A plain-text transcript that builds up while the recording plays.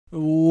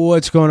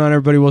What's going on,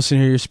 everybody? Wilson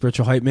here, your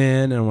spiritual hype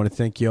man, and I want to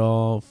thank you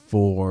all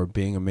for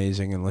being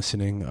amazing and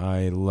listening.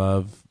 I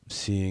love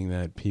seeing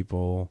that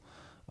people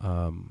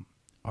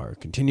are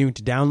continuing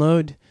to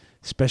download,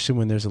 especially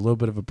when there's a little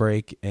bit of a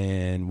break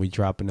and we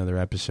drop another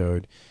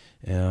episode.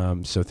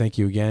 So thank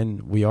you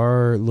again. We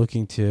are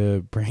looking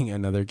to bring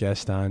another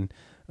guest on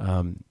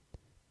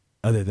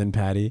other than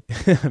Patty.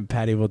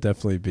 Patty will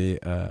definitely be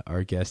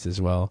our guest as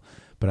well,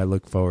 but I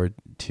look forward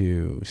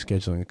to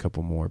scheduling a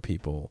couple more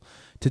people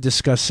to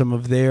discuss some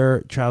of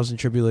their trials and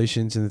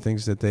tribulations and the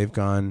things that they've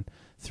gone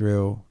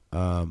through.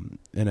 And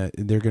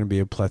they're going to be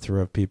a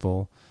plethora of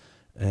people,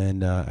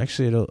 and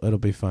actually it'll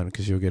be fun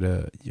because you'll get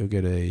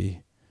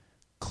a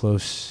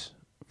close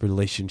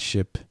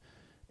relationship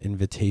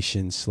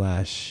invitation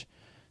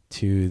 /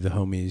 to the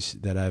homies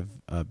that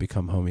I've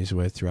become homies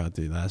with throughout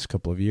the last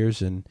couple of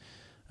years, and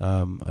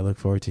I look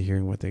forward to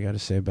hearing what they got to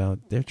say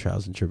about their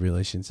trials and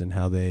tribulations and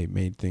how they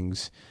made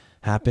things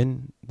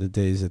happen, the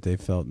days that they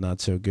felt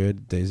not so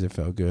good, days that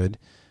felt good,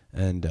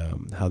 and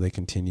how they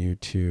continue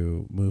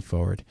to move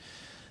forward.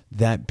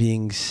 That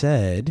being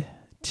said,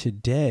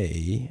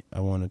 today I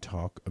want to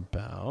talk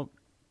about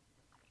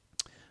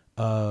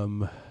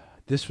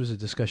this was a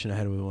discussion I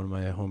had with one of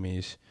my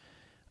homies.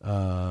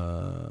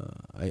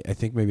 I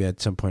think maybe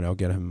at some point I'll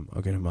get him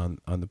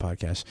on the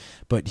podcast,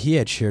 but he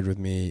had shared with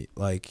me,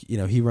 like,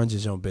 he runs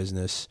his own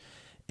business,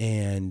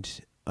 and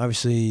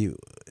obviously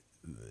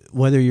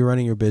whether you're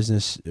running your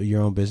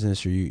own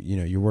business, or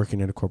you're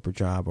working at a corporate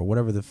job, or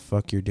whatever the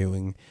fuck you're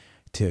doing,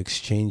 to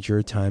exchange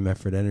your time,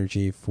 effort,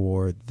 energy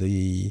for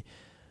the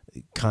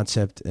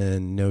concept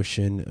and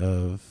notion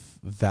of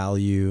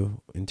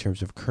value in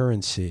terms of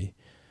currency,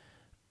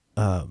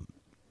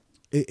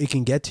 it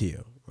can get to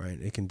you, right?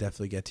 It can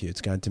definitely get to you.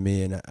 It's gotten to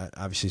me, and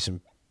obviously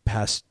some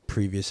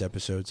previous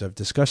episodes I've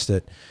discussed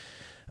it.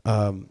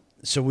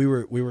 So we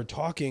were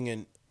talking,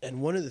 and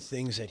one of the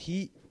things that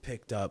he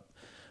picked up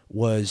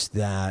was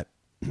that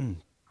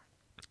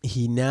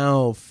he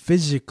now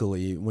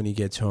physically, when he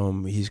gets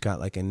home, he's got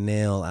like a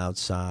nail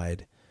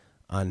outside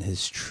on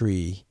his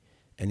tree,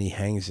 and he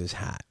hangs his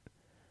hat.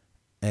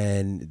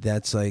 And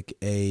that's like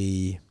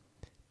a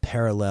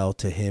parallel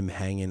to him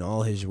hanging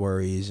all his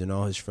worries and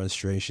all his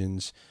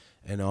frustrations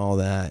and all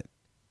that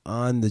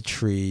on the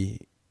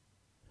tree.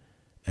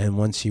 And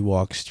once he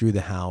walks through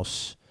the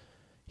house,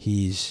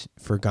 he's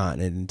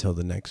forgotten it until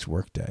the next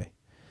workday.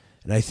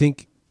 And I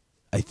think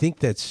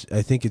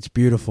it's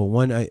beautiful.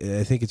 One, I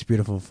think it's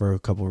beautiful for a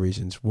couple of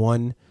reasons.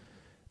 One,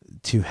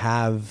 to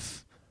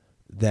have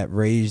that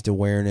raised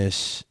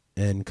awareness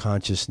and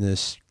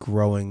consciousness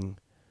growing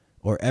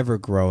or ever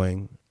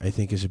growing, I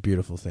think is a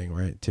beautiful thing,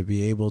 right? To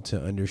be able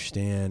to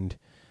understand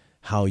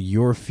how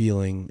you're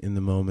feeling in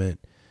the moment,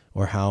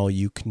 or how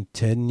you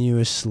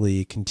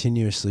continuously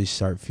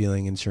start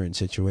feeling in certain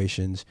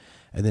situations,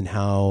 and then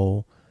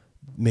how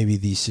maybe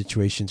these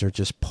situations are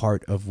just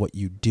part of what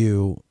you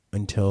do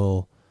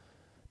until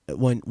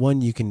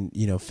when you can,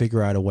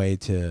 figure out a way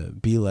to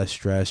be less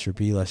stressed or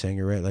be less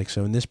angry, right? Like,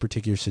 so in this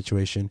particular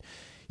situation,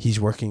 he's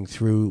working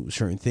through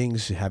certain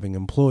things, having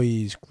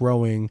employees,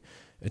 growing,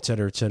 et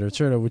cetera, et cetera, et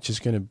cetera, which is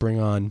going to bring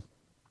on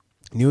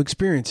new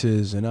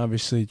experiences and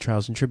obviously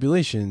trials and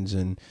tribulations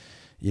and,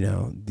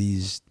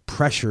 these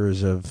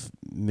pressures of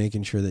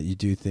making sure that you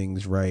do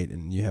things right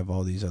and you have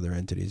all these other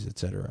entities, et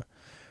cetera,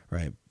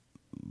 right?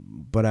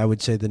 But I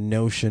would say the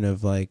notion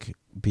of like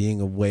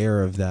being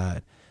aware of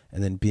that,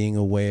 and then being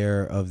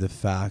aware of the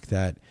fact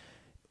that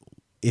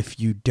if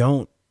you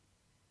don't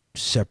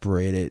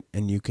separate it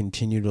and you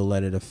continue to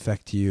let it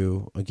affect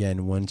you,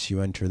 again, once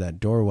you enter that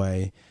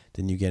doorway,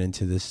 then you get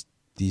into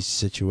these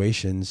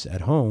situations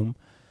at home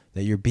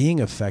that you're being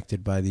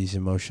affected by these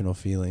emotional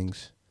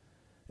feelings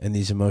and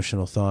these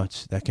emotional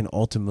thoughts that can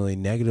ultimately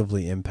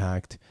negatively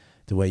impact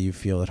the way you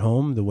feel at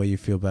home, the way you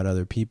feel about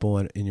other people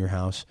in your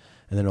house,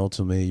 and then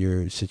ultimately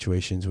your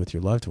situations with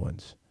your loved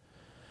ones.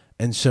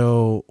 And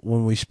so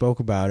when we spoke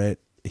about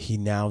it, he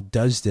now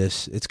does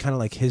this. It's kind of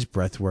like his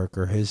breath work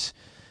or his,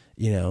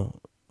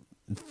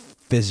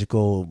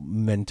 physical,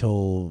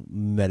 mental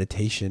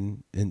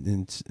meditation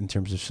in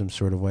terms of some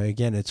sort of way.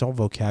 Again, it's all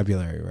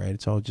vocabulary, right?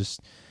 It's all just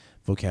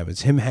vocabulary.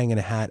 It's him hanging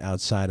a hat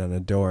outside on a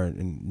door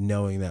and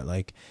knowing that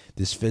like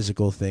this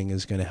physical thing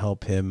is going to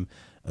help him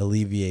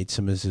alleviate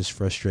some of his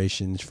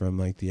frustrations from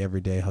like the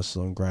everyday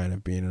hustle and grind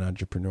of being an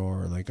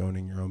entrepreneur or like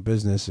owning your own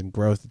business and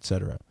growth,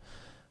 etc.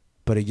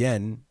 But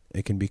again,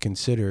 it can be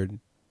considered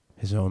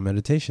his own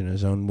meditation,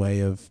 his own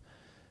way of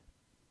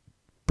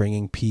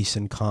bringing peace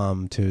and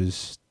calm to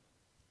his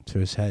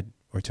head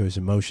or to his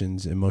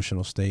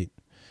emotional state.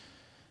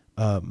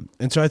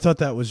 And so I thought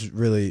that was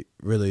really,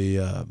 really,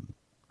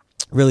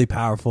 really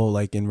powerful,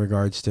 like in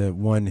regards to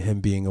one,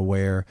 him being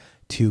aware,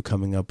 two,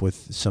 coming up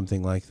with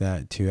something like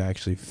that to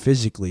actually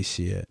physically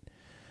see it.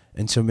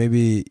 And so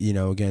maybe,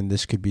 again,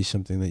 this could be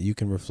something that you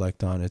can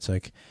reflect on. It's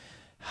like,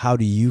 how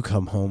do you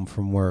come home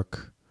from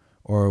work,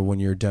 or when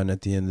you're done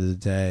at the end of the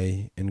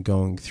day and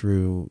going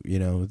through,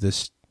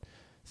 this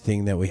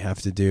thing that we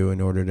have to do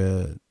in order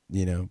to,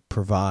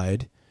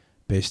 provide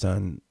based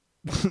on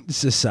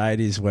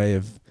society's way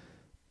of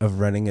of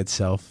running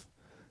itself,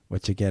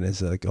 which again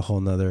is like a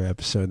whole nother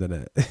episode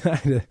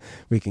that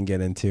we can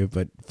get into.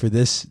 But for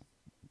the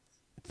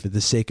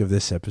sake of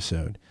this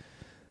episode,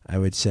 I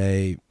would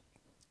say,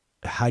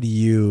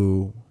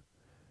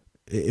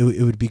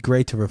 it would be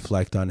great to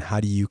reflect on how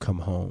do you come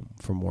home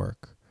from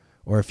work,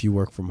 or if you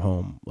work from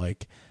home,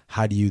 like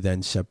how do you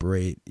then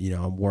separate,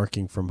 I'm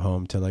working from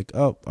home to like,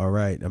 oh, all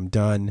right, I'm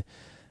done.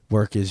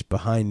 Work is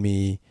behind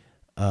me.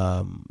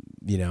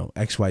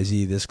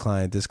 XYZ,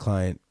 this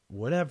client,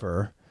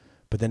 whatever.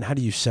 But then how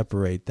do you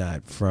separate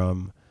that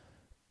from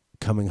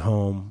coming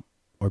home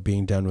or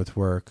being done with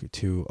work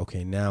to,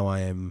 okay, now I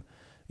am,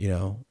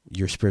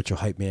 your spiritual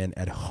hype man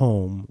at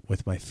home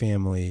with my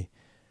family,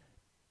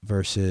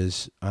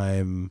 versus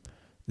I'm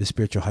the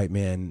spiritual hype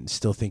man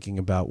still thinking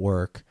about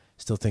work,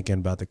 still thinking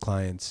about the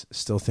clients,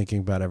 still thinking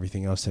about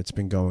everything else that's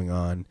been going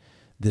on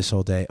this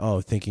whole day. Oh,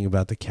 thinking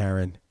about the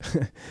Karen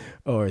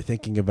or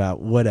thinking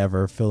about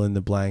whatever, fill in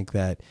the blank,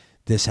 that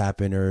this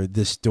happened, or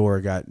this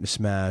door got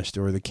smashed,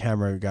 or the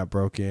camera got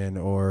broken,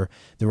 or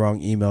the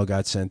wrong email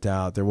got sent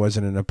out, there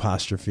wasn't an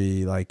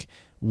apostrophe, like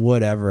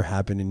whatever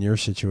happened in your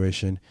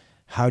situation.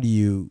 How do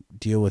you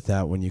deal with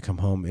that when you come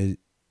home?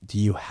 Do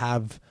you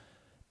have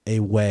a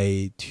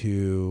way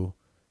to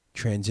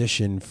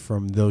transition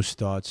from those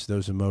thoughts,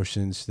 those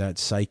emotions, that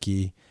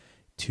psyche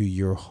to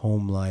your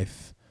home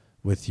life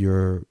with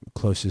your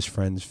closest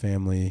friends,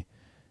 family,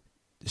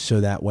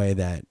 so that way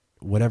that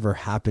whatever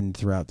happened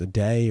throughout the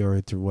day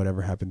or through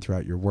whatever happened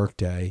throughout your work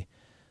day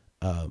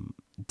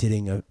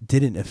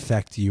didn't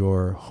affect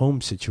your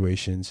home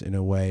situations in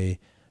a way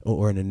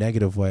or in a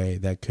negative way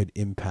that could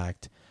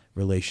impact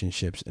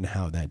relationships and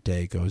how that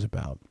day goes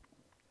about?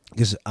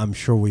 Because I'm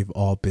sure we've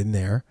all been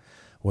there,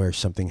 where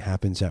something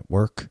happens at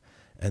work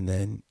and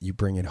then you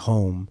bring it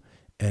home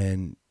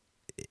and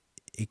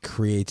it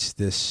creates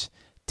this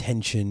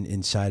tension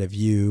inside of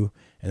you,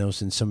 and all of a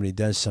sudden somebody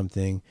does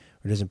something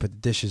or doesn't put the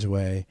dishes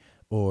away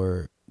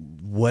or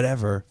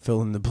whatever,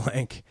 fill in the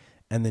blank,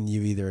 and then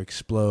you either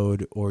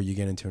explode or you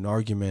get into an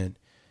argument.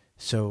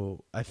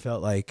 So I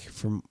felt like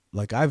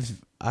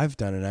I've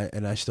done it,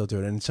 and I still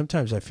do it, and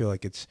sometimes I feel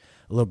like it's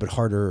a little bit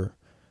harder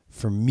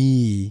for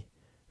me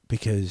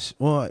because,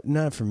 well,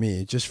 not for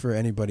me, just for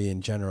anybody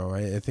in general,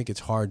 right? I think it's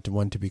hard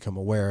to become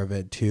aware of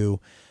it, to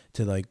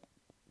like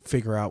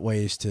figure out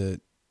ways to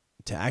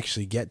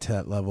actually get to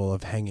that level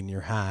of hanging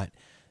your hat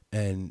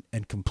and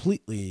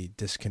completely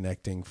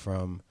disconnecting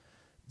from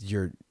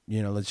your,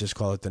 let's just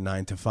call it the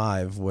 9 to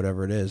 5,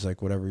 whatever it is,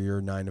 like whatever your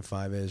 9 to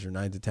 5 is, or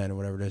 9 to 10 or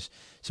whatever it is.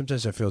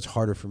 Sometimes I feel it's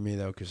harder for me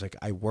though, because like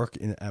I work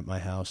at my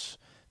house.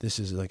 This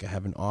is like I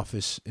have an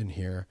office in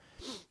here.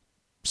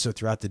 So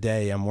throughout the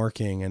day I'm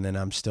working, and then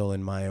I'm still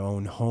in my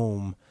own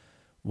home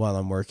while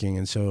I'm working.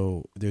 And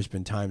so there's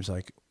been times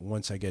like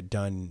once I get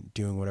done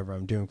doing whatever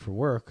I'm doing for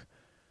work,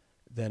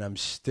 then I'm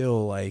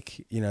still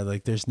like,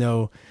 like there's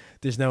no,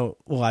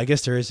 well, I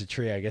guess there is a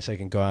tree. I guess I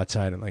can go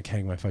outside and like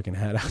hang my fucking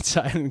hat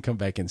outside and come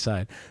back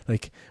inside.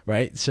 Like,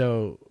 right.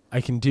 So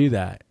I can do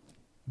that.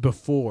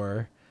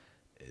 Before,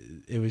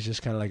 it was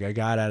just kind of like I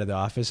got out of the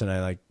office and I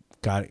like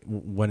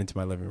went into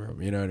my living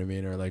room, you know what I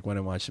mean? Or like went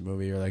and watched a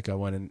movie, or like I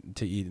went in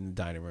to eat in the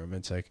dining room.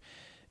 It's like,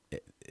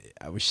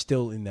 I was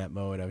still in that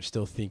mode. I was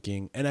still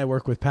thinking, and I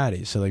work with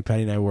Patty. So like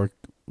Patty and I work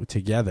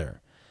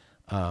together,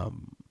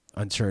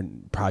 on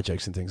certain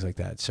projects and things like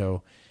that.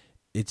 So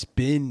it's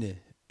been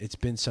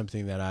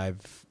something that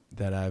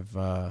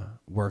I've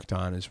worked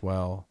on as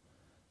well.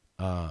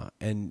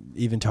 And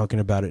even talking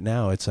about it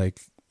now, it's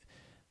like,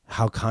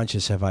 how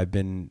conscious have I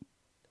been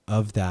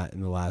of that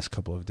in the last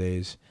couple of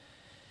days?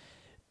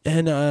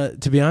 And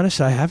to be honest,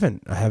 I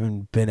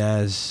haven't been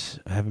as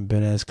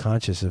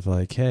conscious of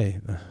like, hey,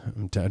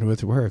 I'm done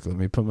with work. Let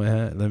me put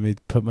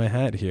my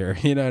hat here.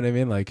 You know what I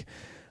mean? Like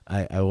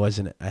I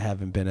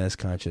haven't been as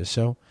conscious.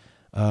 So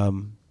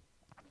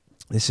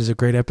this is a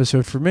great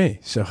episode for me.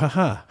 So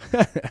haha.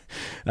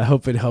 I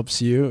hope it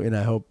helps you, and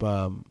I hope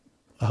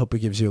it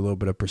gives you a little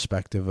bit of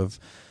perspective of,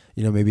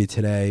 maybe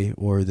today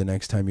or the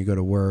next time you go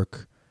to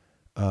work,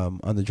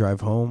 on the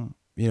drive home,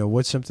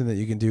 what's something that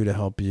you can do to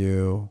help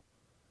you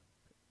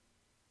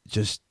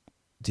just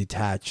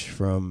detach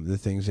from the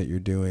things that you're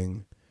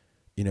doing,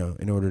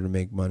 in order to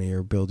make money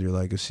or build your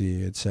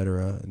legacy,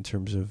 etc., in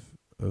terms of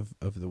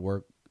the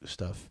work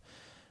stuff,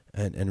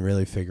 and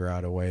really figure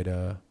out a way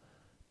to,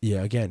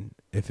 again,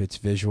 if it's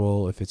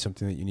visual, if it's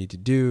something that you need to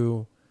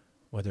do,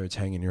 whether it's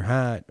hanging your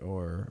hat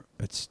or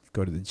it's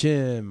go to the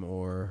gym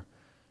or,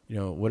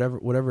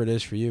 whatever it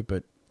is for you.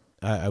 But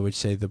I would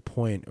say the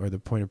point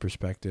of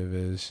perspective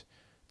is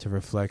to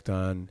reflect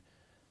on,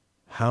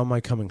 how am I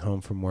coming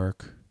home from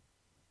work?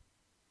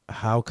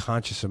 How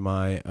conscious am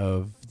I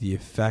of the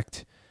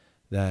effect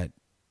that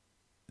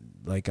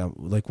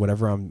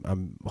whatever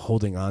I'm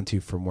holding on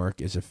to from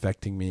work is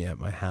affecting me at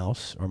my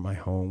house or my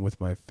home with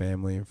my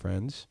family and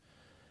friends?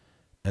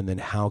 And then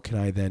how can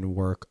I then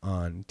work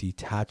on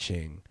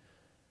detaching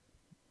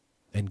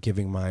and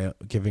giving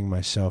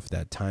myself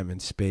that time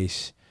and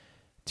space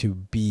to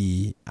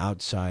be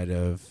outside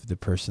of the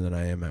person that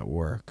I am at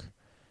work?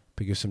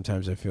 Because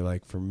sometimes I feel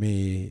like for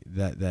me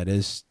that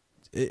is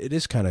it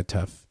is kind of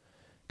tough,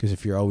 because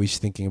if you're always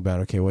thinking about,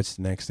 okay, what's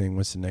the next thing?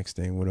 What's the next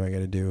thing? What do I got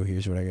to do?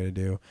 Here's what I got to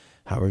do.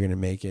 How we're going to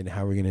make it?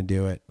 How we're going to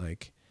do it?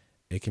 Like,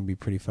 it can be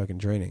pretty fucking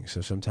draining.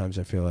 So sometimes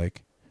I feel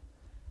like,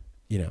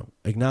 you know,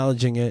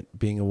 acknowledging it,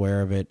 being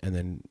aware of it, and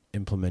then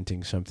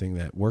implementing something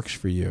that works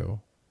for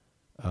you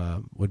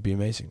would be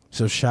amazing.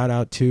 So shout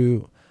out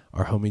to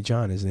our homie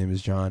John. His name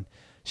is John.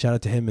 Shout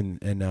out to him,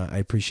 and I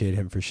appreciate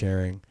him for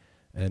sharing.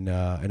 And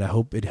I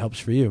hope it helps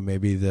for you.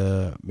 Maybe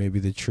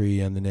the tree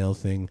and the nail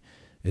thing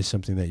is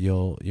something that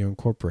you'll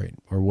incorporate.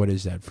 Or what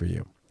is that for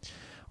you?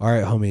 All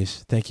right,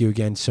 homies. Thank you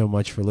again so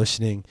much for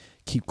listening.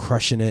 Keep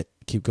crushing it.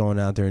 Keep going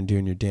out there and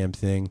doing your damn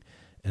thing.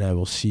 And I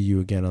will see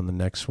you again on the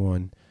next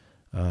one.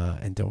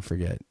 And don't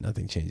forget,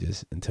 nothing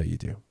changes until you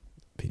do.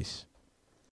 Peace.